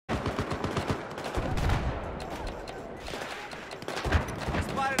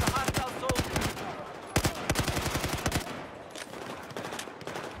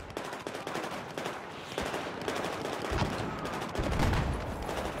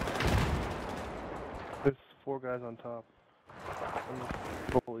4 guys on top. I'm just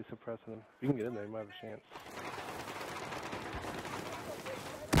fully suppressing them. If you can get in there, you might have a chance.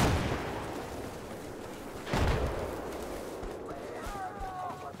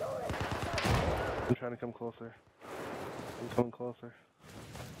 I'm trying to come closer. I'm coming closer.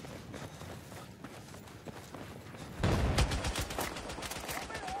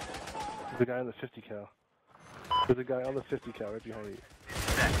 There's a guy on the 50 cal. There's a guy on the 50 cal right behind you.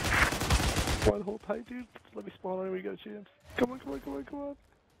 Come on, hold tight, dude. Let me spawn on him when you got a chance. Come on, come on, come on, come on.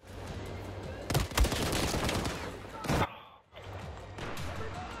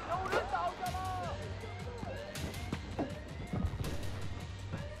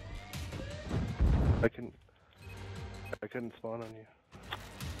 I couldn't spawn on you.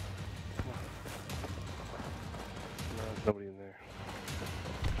 Come on. No, there's nobody in there.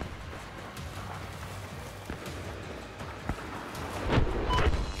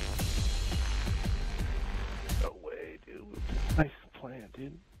 No way, dude. Nice plan,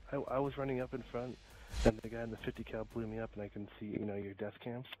 dude. I was running up in front, and the guy in the 50 cal blew me up, and I can see, you know, your death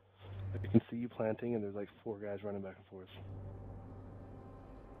cams. I can see you planting, and there's like 4 guys running back and forth.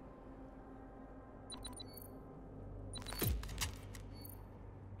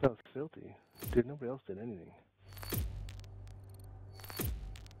 That was filthy. Dude, nobody else did anything.